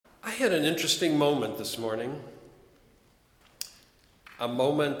had an interesting moment this morning, a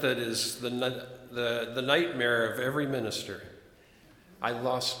moment that is the nightmare of every minister. I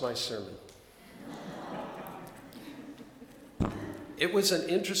lost my sermon. It was an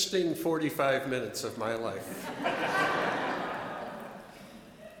interesting 45 minutes of my life.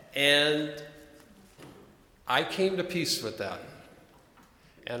 And I came to peace with that.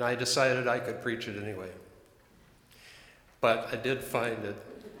 And I decided I could preach it anyway. But I did find it.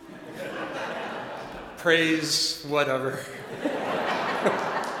 Praise whatever.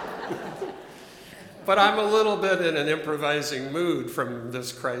 But I'm a little bit in an improvising mood from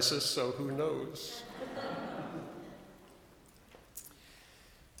this crisis, so who knows?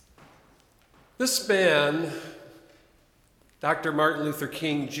 This man, Dr. Martin Luther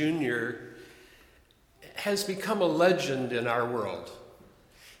King Jr., has become a legend in our world.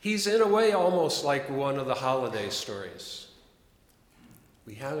 He's in a way almost like one of the holiday stories.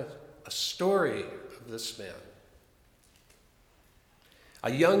 We had a story of this man.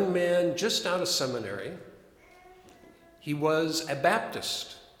 A young man just out of seminary. He was a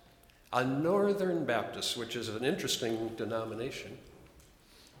Baptist, a Northern Baptist, which is an interesting denomination.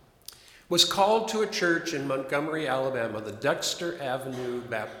 Was called to a church in Montgomery, Alabama, the Dexter Avenue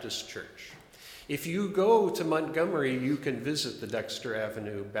Baptist Church. If you go to Montgomery, you can visit the Dexter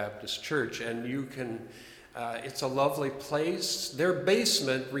Avenue Baptist Church, and you can, it's a lovely place. Their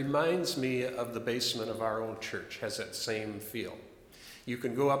basement reminds me of the basement of our own church, has that same feel. You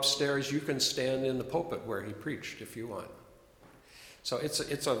can go upstairs, you can stand in the pulpit where he preached if you want. So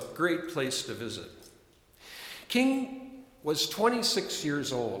it's a great place to visit. King was 26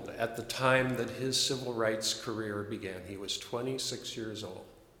 years old at the time that his civil rights career began. He was 26 years old.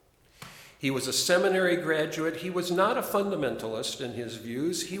 He was a seminary graduate. He was not a fundamentalist in his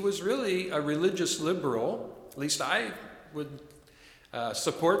views. He was really a religious liberal. At least I would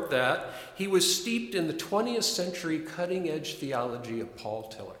support that. He was steeped in the 20th century cutting-edge theology of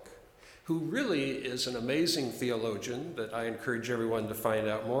Paul Tillich, who really is an amazing theologian that I encourage everyone to find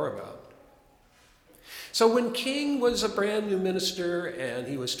out more about. So when King was a brand new minister and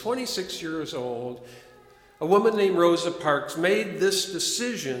he was 26 years old, a woman named Rosa Parks made this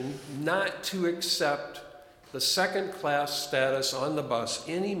decision not to accept the second-class status on the bus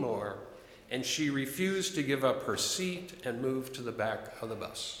anymore, and she refused to give up her seat and move to the back of the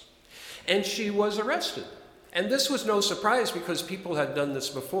bus. And she was arrested. And this was no surprise because people had done this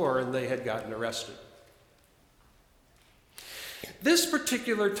before and they had gotten arrested. This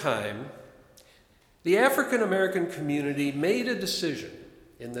particular time, the African American community made a decision,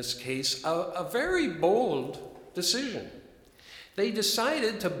 in this case, a very bold decision. They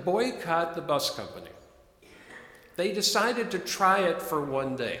decided to boycott the bus company. They decided to try it for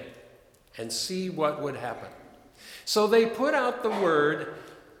one day and see what would happen. So they put out the word,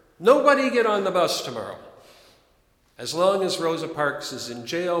 nobody get on the bus tomorrow. As long as Rosa Parks is in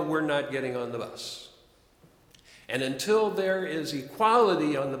jail, we're not getting on the bus. And until there is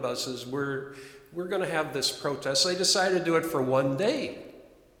equality on the buses, we're going to have this protest. They decided to do it for one day.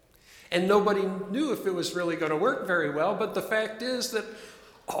 And nobody knew if it was really going to work very well, but the fact is that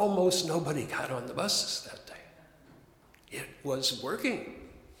almost nobody got on the buses that day. It was working.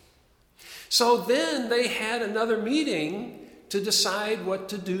 So then they had another meeting to decide what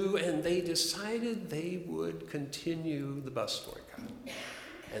to do, and they decided they would continue the bus boycott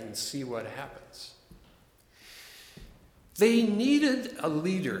and see what happens. They needed a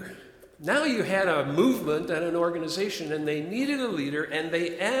leader. Now you had a movement and an organization, and they needed a leader, and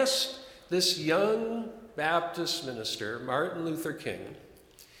they asked this young Baptist minister, Martin Luther King,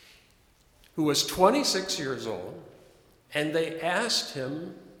 who was 26 years old, and they asked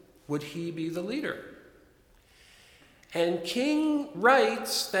him, would he be the leader? And King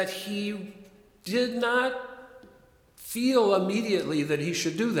writes that he did not feel immediately that he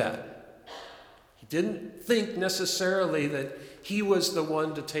should do that. He didn't think necessarily that he was the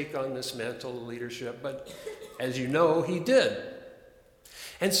one to take on this mantle of leadership, but as you know, he did.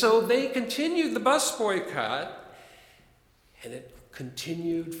 And so they continued the bus boycott, and it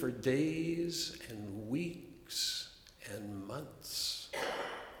continued for days and weeks and months.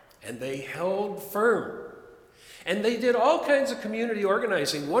 And they held firm. And they did all kinds of community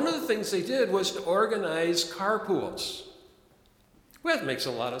organizing. One of the things they did was to organize carpools. Well, it makes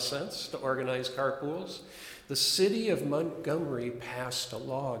a lot of sense to organize carpools. The city of Montgomery passed a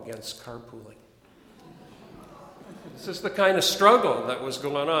law against carpooling. This is the kind of struggle that was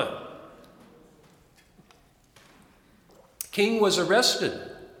going on. King was arrested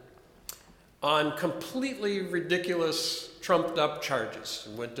on completely ridiculous, trumped-up charges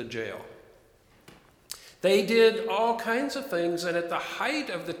and went to jail. They did all kinds of things, and at the height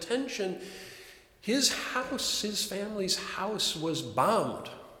of the tension, his house, his family's house, was bombed.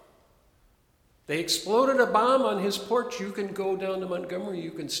 They exploded a bomb on his porch. You can go down to Montgomery,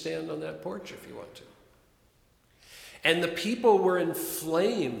 you can stand on that porch if you want to. And the people were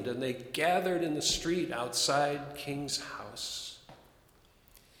inflamed, and they gathered in the street outside King's house.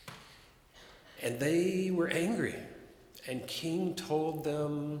 And they were angry. And King told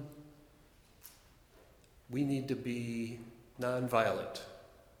them, we need to be nonviolent.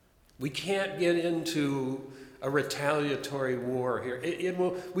 We can't get into a retaliatory war here.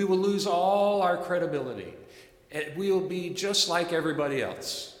 We will lose all our credibility. We will be just like everybody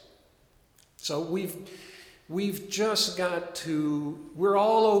else. So we've just got to, we're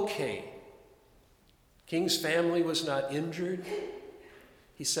all okay. King's family was not injured.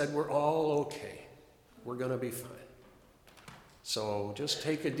 He said, we're all okay. We're going to be fine. So just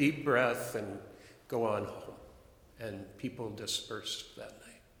take a deep breath and go on home. And people dispersed that night.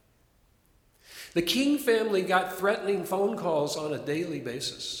 The King family got threatening phone calls on a daily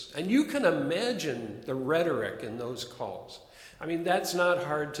basis. And you can imagine the rhetoric in those calls. I mean, that's not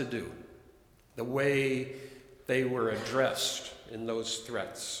hard to do, the way they were addressed in those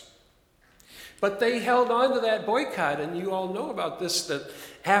threats. But they held on to that boycott, and you all know about this, that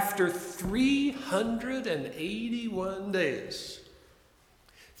after 381 days,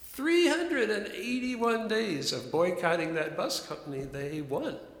 381 days of boycotting that bus company, they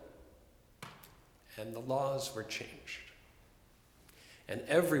won. And the laws were changed. And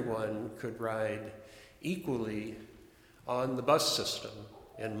everyone could ride equally on the bus system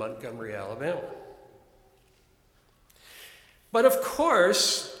in Montgomery, Alabama. But of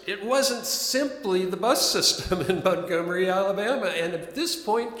course, it wasn't simply the bus system in Montgomery, Alabama. And at this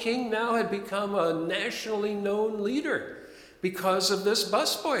point, King now had become a nationally known leader because of this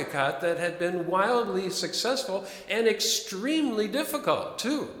bus boycott that had been wildly successful and extremely difficult,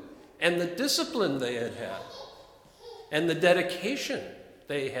 too. And the discipline they had had, and the dedication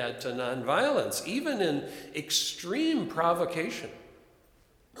they had to nonviolence, even in extreme provocation.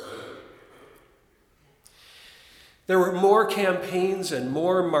 There were more campaigns and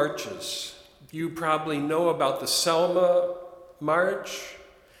more marches. You probably know about the Selma March.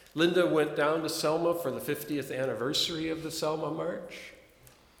 Linda went down to Selma for the 50th anniversary of the Selma March.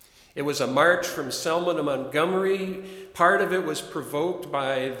 It was a march from Selma to Montgomery. Part of it was provoked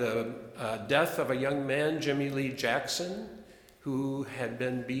by the death of a young man, Jimmy Lee Jackson, who had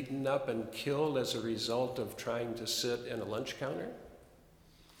been beaten up and killed as a result of trying to sit in a lunch counter.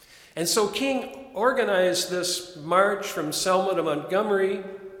 And so King organized this march from Selma to Montgomery,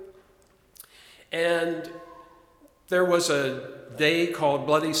 and there was a day called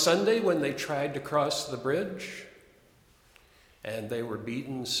Bloody Sunday when they tried to cross the bridge, and they were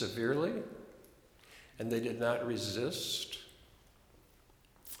beaten severely, and they did not resist.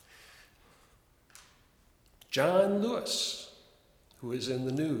 John Lewis, who is in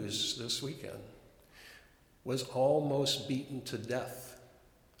the news this weekend, was almost beaten to death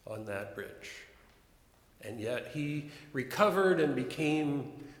on that bridge. And yet he recovered and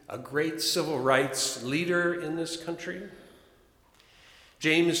became a great civil rights leader in this country.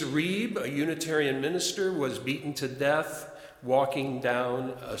 James Reeb, a Unitarian minister, was beaten to death walking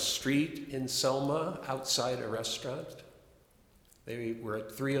down a street in Selma outside a restaurant.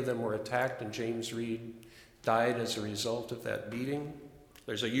 Three of them were attacked, and James Reeb died as a result of that beating.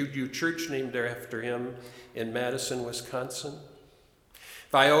 There's a UU church named after him in Madison, Wisconsin.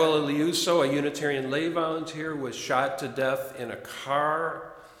 Viola Liuzzo, a Unitarian lay volunteer, was shot to death in a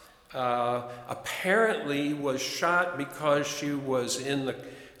car. Apparently was shot because she was in the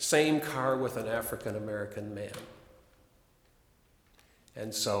same car with an African-American man.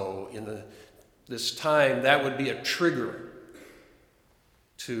 And so in this time, that would be a trigger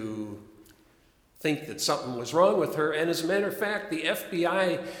to think that something was wrong with her. And as a matter of fact, the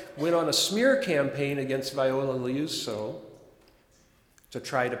FBI went on a smear campaign against Viola Liuzzo to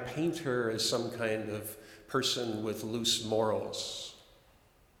try to paint her as some kind of person with loose morals,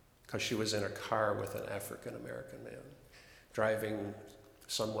 because she was in a car with an African-American man driving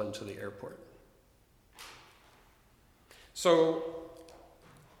someone to the airport. So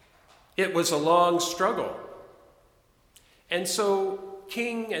it was a long struggle. And so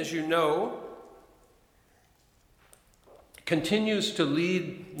King, as you know, continues to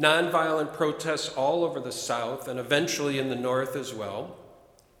lead nonviolent protests all over the South and eventually in the North as well.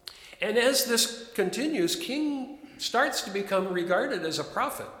 And as this continues, King starts to become regarded as a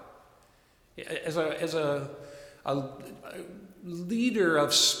prophet, as a leader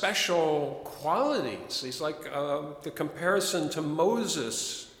of special qualities. He's like the comparison to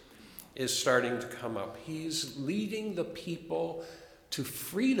Moses is starting to come up. He's leading the people to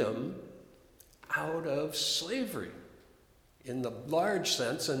freedom out of slavery in the large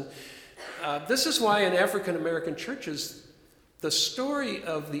sense. And this is why in African American churches, the story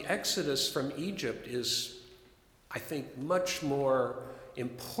of the Exodus from Egypt is, I think, much more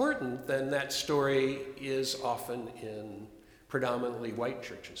important than that story is often in predominantly white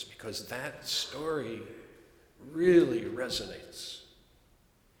churches, because that story really resonates.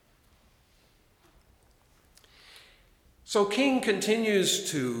 So King continues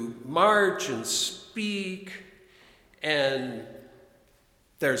to march and speak, and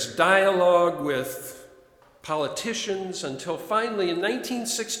there's dialogue with politicians until finally in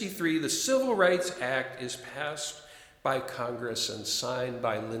 1963 the Civil Rights Act is passed by Congress and signed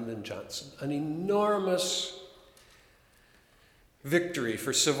by Lyndon Johnson. An enormous victory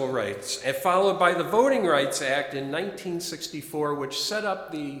for civil rights, and followed by the Voting Rights Act in 1964, which set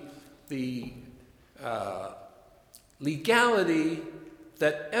up the legality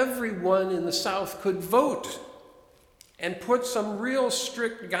that everyone in the South could vote, and put some real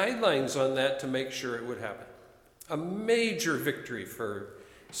strict guidelines on that to make sure it would happen. A major victory for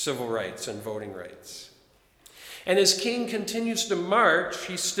civil rights and voting rights. And as King continues to march,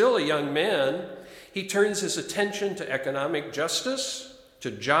 he's still a young man, he turns his attention to economic justice,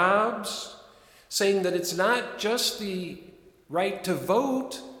 to jobs, saying that it's not just the right to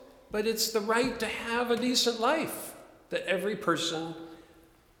vote, but it's the right to have a decent life, that every person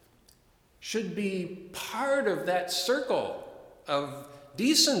should be part of that circle of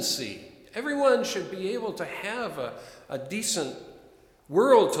decency. Everyone should be able to have a decent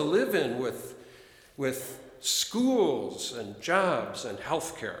world to live in with schools and jobs and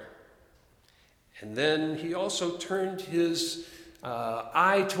health care. And then he also turned his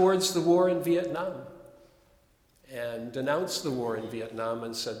eye towards the war in Vietnam and denounced the war in Vietnam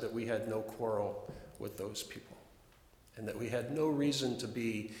and said that we had no quarrel with those people, and that we had no reason to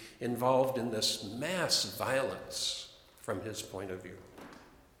be involved in this mass violence from his point of view.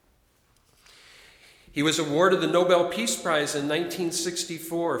 He was awarded the Nobel Peace Prize in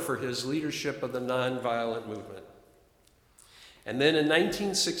 1964 for his leadership of the nonviolent movement. And then in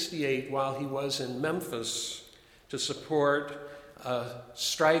 1968, while he was in Memphis to support a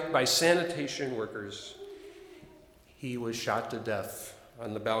strike by sanitation workers, he was shot to death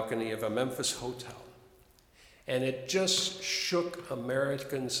on the balcony of a Memphis hotel. And it just shook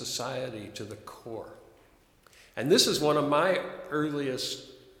American society to the core. And this is one of my earliest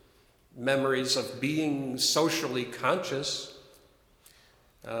memories of being socially conscious,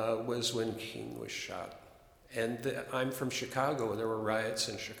 was when King was shot. And I'm from Chicago. There were riots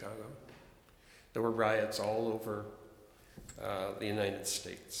in Chicago. There were riots all over the United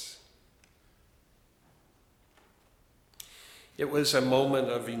States. It was a moment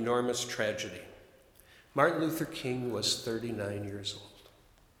of enormous tragedy. Martin Luther King was 39 years old.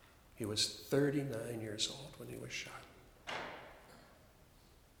 He was 39 years old when he was shot.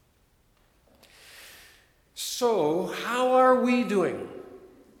 So, how are we doing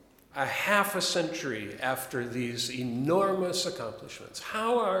a half a century after these enormous accomplishments?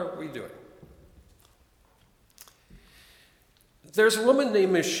 How are we doing? There's a woman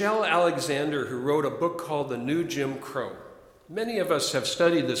named Michelle Alexander who wrote a book called The New Jim Crow. Many of us have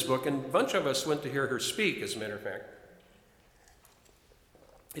studied this book, and a bunch of us went to hear her speak, as a matter of fact.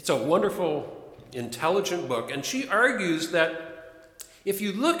 It's a wonderful, intelligent book, and she argues that if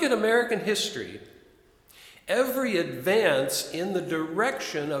you look at American history, every advance in the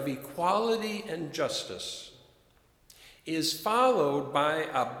direction of equality and justice is followed by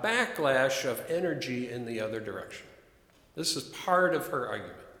a backlash of energy in the other direction. This is part of her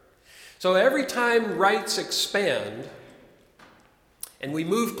argument. So every time rights expand, and we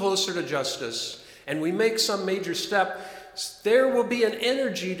move closer to justice, and we make some major step, there will be an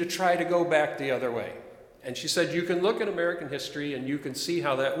energy to try to go back the other way. And she said, you can look at American history and you can see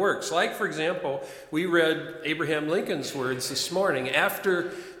how that works. Like, for example, we read Abraham Lincoln's words this morning.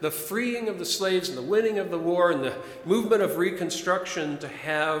 After the freeing of the slaves and the winning of the war and the movement of Reconstruction to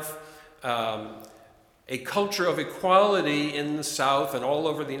have a culture of equality in the South and all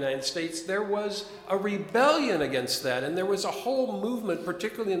over the United States, there was a rebellion against that. And there was a whole movement,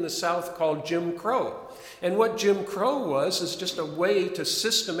 particularly in the South, called Jim Crow. And what Jim Crow was is just a way to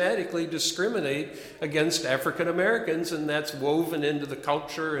systematically discriminate against African Americans, and that's woven into the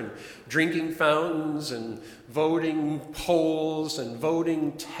culture, and drinking fountains and voting polls and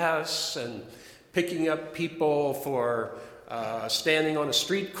voting tests and picking up people for standing on a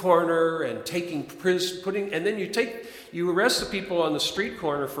street corner and and then you arrest the people on the street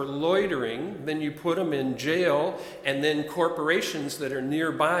corner for loitering, then you put them in jail, and then corporations that are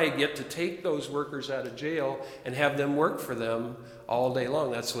nearby get to take those workers out of jail and have them work for them all day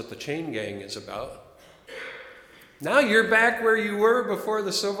long. That's what the chain gang is about. Now you're back where you were before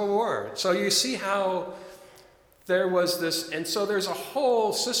the Civil War. So you see how there was this, and so there's a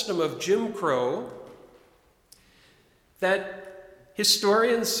whole system of Jim Crow that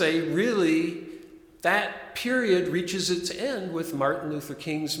historians say really that period reaches its end with Martin Luther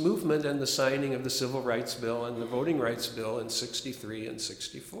King's movement and the signing of the Civil Rights Bill and the Voting Rights Bill in 63 and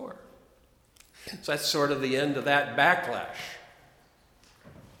 64. So that's sort of the end of that backlash.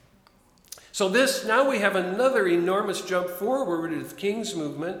 So now we have another enormous jump forward with King's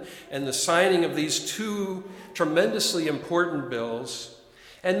movement and the signing of these two tremendously important bills.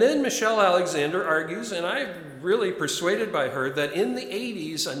 And then Michelle Alexander argues, and I'm really persuaded by her, that in the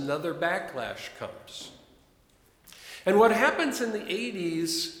 80s another backlash comes. And what happens in the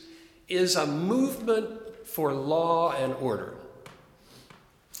 80s is a movement for law and order.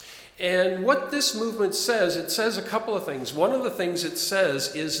 And what this movement says, it says a couple of things. One of the things it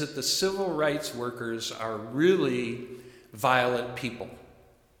says is that the civil rights workers are really violent people.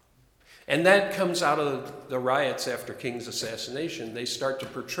 And that comes out of the riots after King's assassination. They start to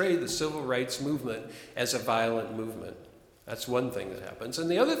portray the civil rights movement as a violent movement. That's one thing that happens. And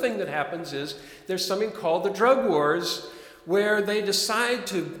the other thing that happens is there's something called the drug wars, where they decide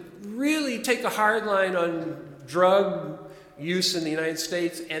to really take a hard line on drug use in the United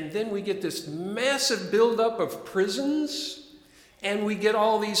States, and then we get this massive buildup of prisons, and we get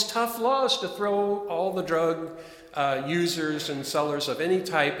all these tough laws to throw all the drug users and sellers of any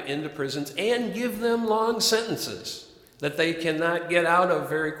type into prisons and give them long sentences that they cannot get out of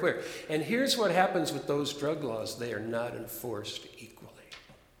very quick. And here's what happens with those drug laws. They are not enforced equally.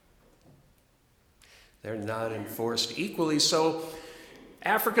 They're not enforced equally. So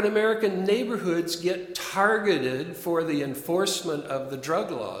African American neighborhoods get targeted for the enforcement of the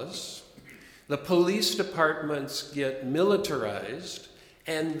drug laws. The police departments get militarized,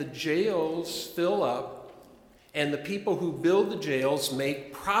 and the jails fill up, and the people who build the jails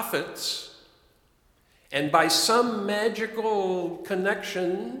make profits. And by some magical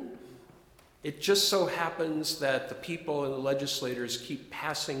connection, it just so happens that the people and the legislators keep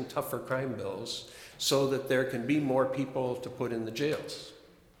passing tougher crime bills so that there can be more people to put in the jails.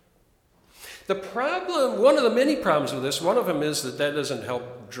 The problem, one of the many problems with this, one of them is that doesn't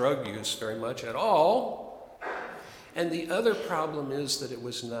help drug use very much at all. And the other problem is that it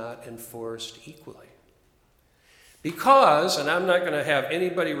was not enforced equally. Because, and I'm not going to have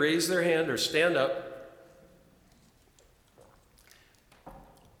anybody raise their hand or stand up,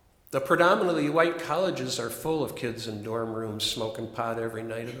 the predominantly white colleges are full of kids in dorm rooms smoking pot every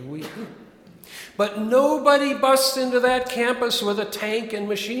night of the week. But nobody busts into that campus with a tank and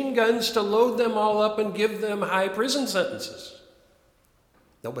machine guns to load them all up and give them high prison sentences.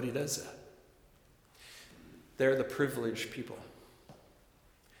 Nobody does that. They're the privileged people.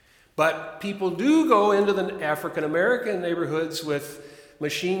 But people do go into the African American neighborhoods with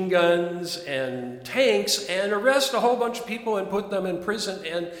machine guns and tanks and arrest a whole bunch of people and put them in prison.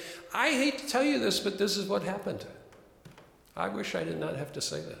 And I hate to tell you this, but this is what happened. I wish I did not have to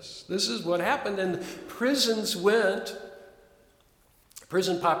say this. This is what happened. And prison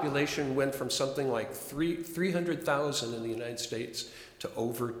population went from something like 300,000 in the United States to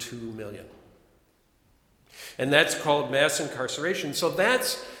over 2 million. And that's called mass incarceration. So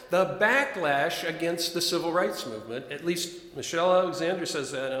that's the backlash against the civil rights movement. At least Michelle Alexander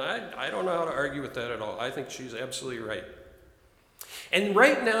says that, and I don't know how to argue with that at all. I think she's absolutely right. And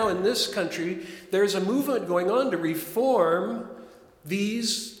right now in this country, there's a movement going on to reform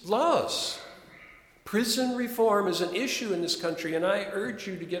these laws. Prison reform is an issue in this country, and I urge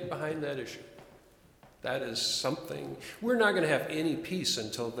you to get behind that issue. That is something. We're not going to have any peace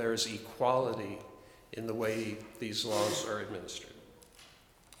until there's equality in the way these laws are administered.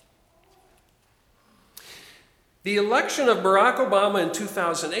 The election of Barack Obama in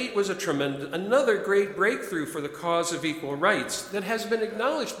 2008 was another great breakthrough for the cause of equal rights that has been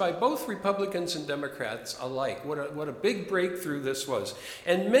acknowledged by both Republicans and Democrats alike. What a big breakthrough this was.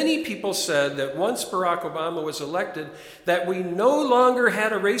 And many people said that once Barack Obama was elected, that we no longer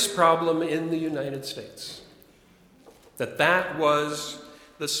had a race problem in the United States. That was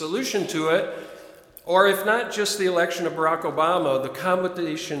the solution to it. Or if not just the election of Barack Obama, the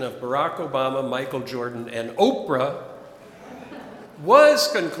combination of Barack Obama, Michael Jordan, and Oprah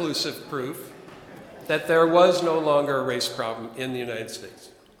was conclusive proof that there was no longer a race problem in the United States.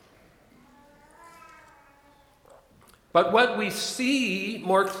 But what we see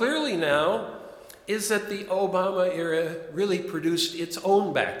more clearly now is that the Obama era really produced its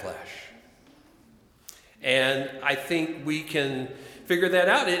own backlash. And I think we can figure that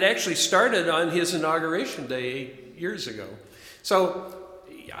out. It actually started on his inauguration day 8 years ago. So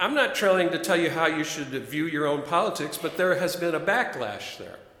I'm not trying to tell you how you should view your own politics, but there has been a backlash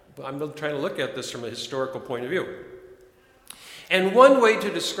there. I'm trying to look at this from a historical point of view. And one way to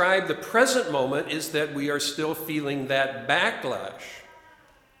describe the present moment is that we are still feeling that backlash.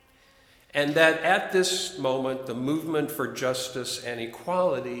 And that at this moment, the movement for justice and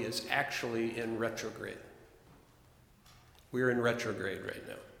equality is actually in retrograde. We're in retrograde right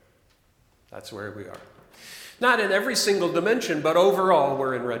now. That's where we are. Not in every single dimension, but overall,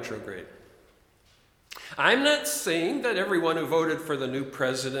 we're in retrograde. I'm not saying that everyone who voted for the new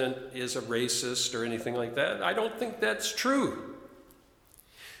president is a racist or anything like that. I don't think that's true.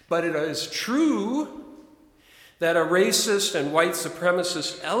 But it is true that a racist and white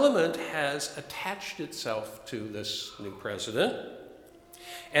supremacist element has attached itself to this new president.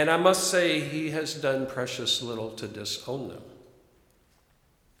 And I must say, he has done precious little to disown them,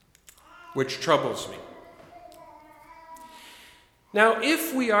 which troubles me. Now,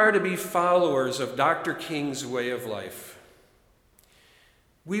 if we are to be followers of Dr. King's way of life,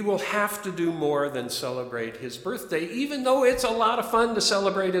 we will have to do more than celebrate his birthday, even though it's a lot of fun to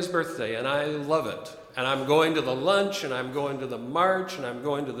celebrate his birthday, and I love it. And I'm going to the lunch, and I'm going to the march, and I'm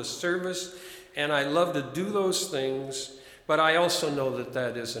going to the service, and I love to do those things, but I also know that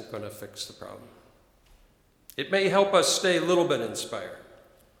that isn't going to fix the problem. It may help us stay a little bit inspired.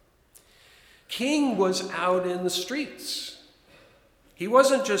 King was out in the streets. He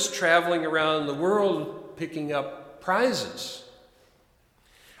wasn't just traveling around the world picking up prizes.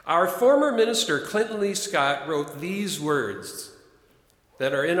 Our former minister, Clinton Lee Scott, wrote these words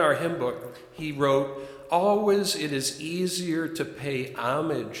that are in our hymn book. He wrote, "Always it is easier to pay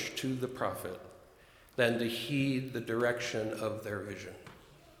homage to the prophet than to heed the direction of their vision."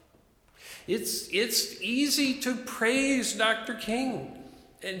 It's easy to praise Dr. King,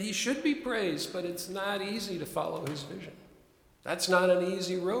 and he should be praised, but it's not easy to follow his vision. That's not an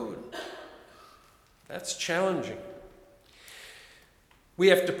easy road. That's challenging. We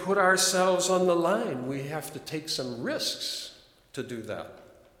have to put ourselves on the line. We have to take some risks to do that.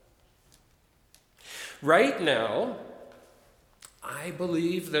 Right now, I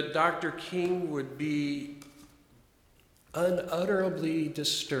believe that Dr. King would be unutterably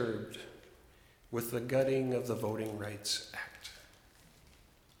disturbed with the gutting of the Voting Rights Act,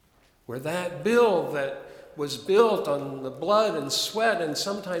 where that bill that was built on the blood and sweat and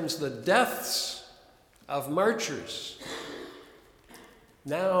sometimes the deaths of marchers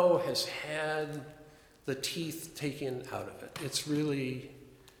now has had the teeth taken out of it. It's really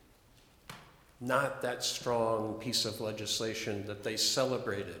not that strong piece of legislation that they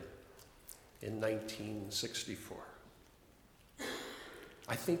celebrated in 1964.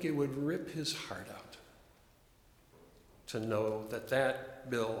 I think it would rip his heart out to know that that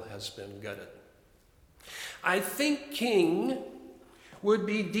bill has been gutted. I think King would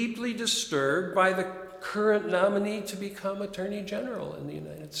be deeply disturbed by the current nominee to become Attorney General in the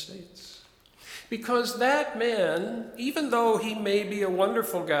United States. Because that man, even though he may be a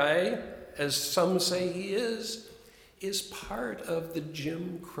wonderful guy, as some say he is part of the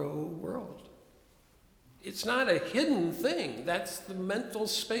Jim Crow world. It's not a hidden thing. That's the mental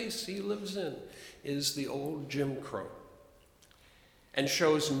space he lives in, is the old Jim Crow. And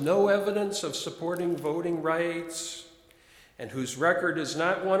shows no evidence of supporting voting rights, and whose record is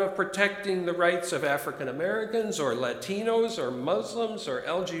not one of protecting the rights of African Americans or Latinos or Muslims or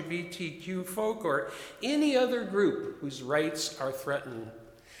LGBTQ folk or any other group whose rights are threatened.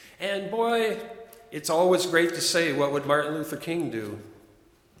 And boy, it's always great to say, what would Martin Luther King do?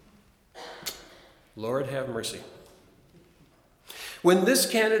 Lord have mercy. When this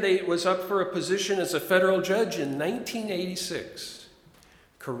candidate was up for a position as a federal judge in 1986,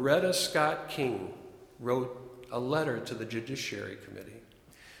 Coretta Scott King wrote a letter to the Judiciary Committee,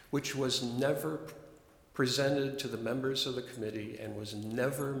 which was never presented to the members of the committee and was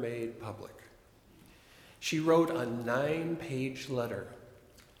never made public. She wrote a 9-page letter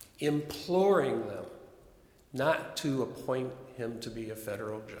imploring them not to appoint him to be a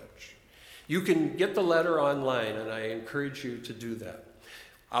federal judge. You can get the letter online, and I encourage you to do that.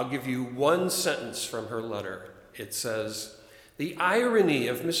 I'll give you one sentence from her letter. It says, "The irony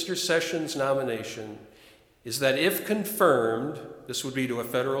of Mr. Sessions' nomination is that if confirmed," this would be to a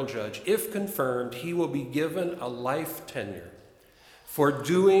federal judge, "if confirmed, he will be given a life tenure for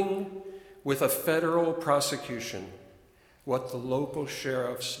doing with a federal prosecution what the local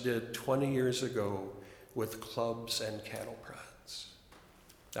sheriffs did 20 years ago with clubs and cattle prods.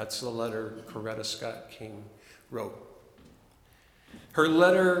 That's the letter Coretta Scott King wrote. Her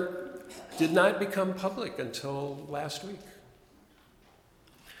letter did not become public until last week.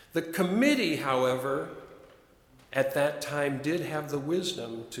 The committee, however, at that time did have the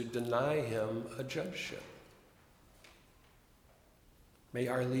wisdom to deny him a judgeship. May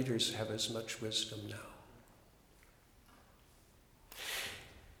our leaders have as much wisdom now.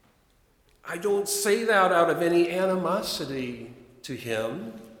 I don't say that out of any animosity to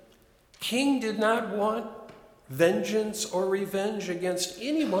him. King did not want vengeance or revenge against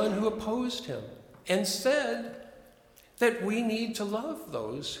anyone who opposed him, and said that we need to love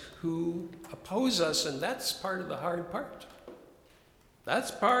those who oppose us, and that's part of the hard part. That's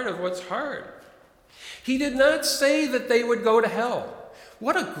part of what's hard. He did not say that they would go to hell.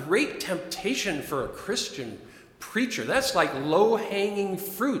 What a great temptation for a Christian preacher. That's like low-hanging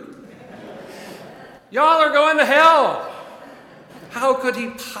fruit. Y'all are going to hell. How could he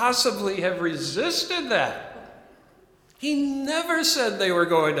possibly have resisted that? He never said they were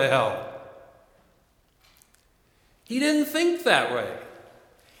going to hell. He didn't think that way.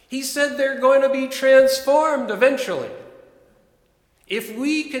 He said they're going to be transformed eventually. If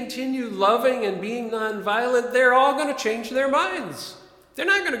we continue loving and being nonviolent, they're all going to change their minds. They're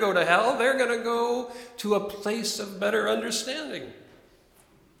not going to go to hell. They're going to go to a place of better understanding.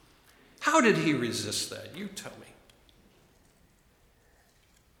 How did he resist that? You tell me.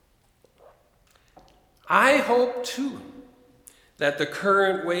 I hope, too, that the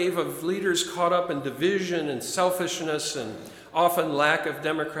current wave of leaders caught up in division and selfishness and often lack of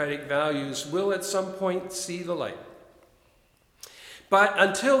democratic values will at some point see the light. But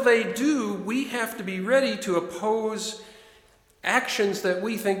until they do, we have to be ready to oppose actions that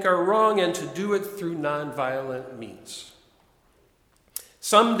we think are wrong and to do it through nonviolent means.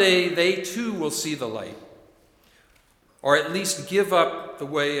 Someday they too will see the light, or at least give up the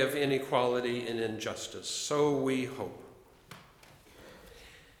way of inequality and injustice. So we hope.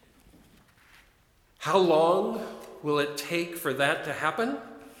 How long will it take for that to happen?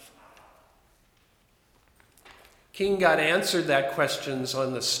 King got answered that questions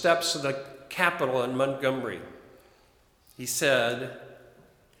on the steps of the Capitol in Montgomery. He said,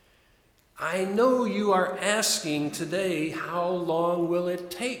 I know you are asking today, how long will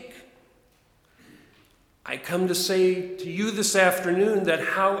it take? I come to say to you this afternoon that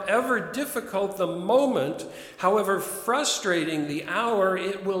however difficult the moment, however frustrating the hour,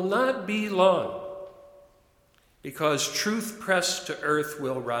 it will not be long, because truth pressed to earth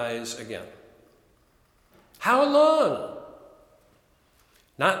will rise again. How long?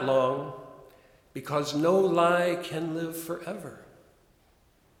 Not long, because no lie can live forever.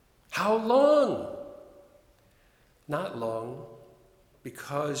 How long? Not long,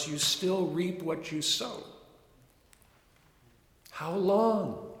 because you still reap what you sow. How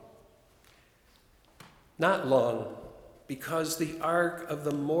long? Not long, because the arc of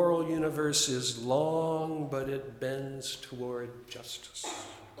the moral universe is long, but it bends toward justice.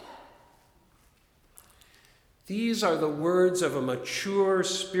 These are the words of a mature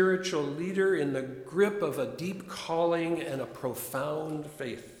spiritual leader in the grip of a deep calling and a profound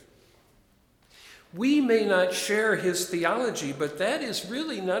faith. We may not share his theology, but that is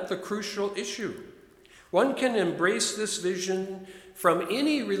really not the crucial issue. One can embrace this vision from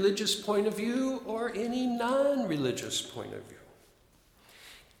any religious point of view or any non-religious point of view.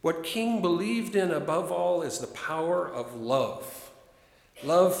 What King believed in above all is the power of love.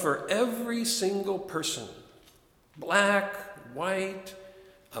 Love for every single person. Black, white,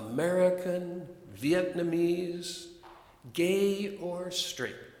 American, Vietnamese, gay or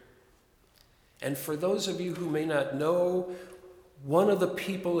straight. And for those of you who may not know, one of the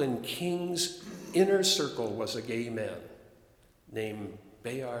people in King's inner circle was a gay man named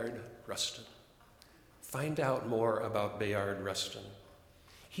Bayard Rustin. Find out more about Bayard Rustin.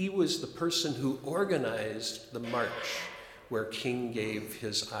 He was the person who organized the march where King gave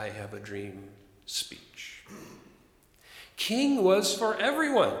his I Have a Dream speech. King was for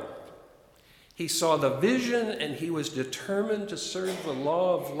everyone. He saw the vision and he was determined to serve the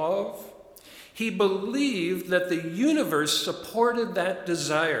law of love. He believed that the universe supported that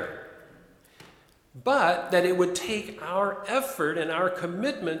desire, but that it would take our effort and our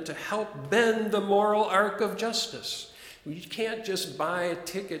commitment to help bend the moral arc of justice. You can't just buy a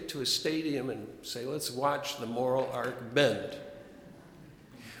ticket to a stadium and say, let's watch the moral arc bend.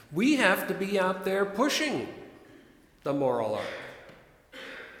 We have to be out there pushing the moral arc.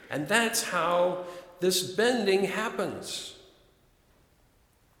 And that's how this bending happens.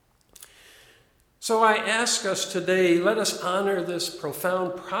 So I ask us today, let us honor this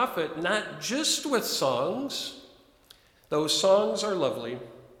profound prophet, not just with songs, those songs are lovely,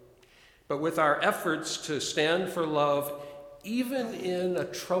 but with our efforts to stand for love, even in a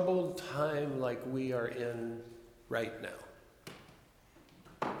troubled time like we are in right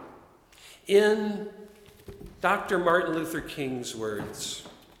now. In Dr. Martin Luther King's words,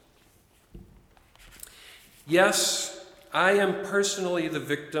 "Yes, I am personally the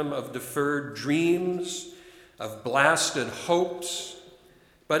victim of deferred dreams, of blasted hopes,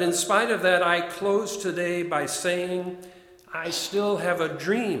 but in spite of that, I close today by saying I still have a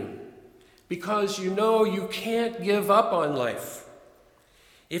dream, because you can't give up on life.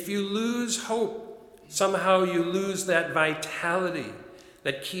 If you lose hope, somehow you lose that vitality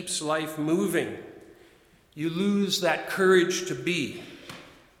that keeps life moving. You lose that courage to be,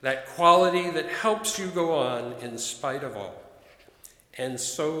 that quality that helps you go on in spite of all. And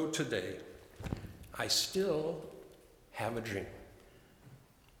so today, I still have a dream.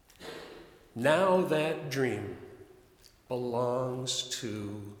 Now that dream belongs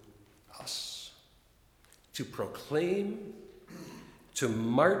to us, to proclaim, to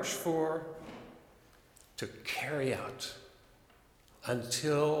march for, to carry out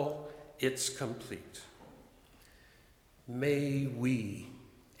until it's complete. May we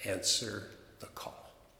answer the call."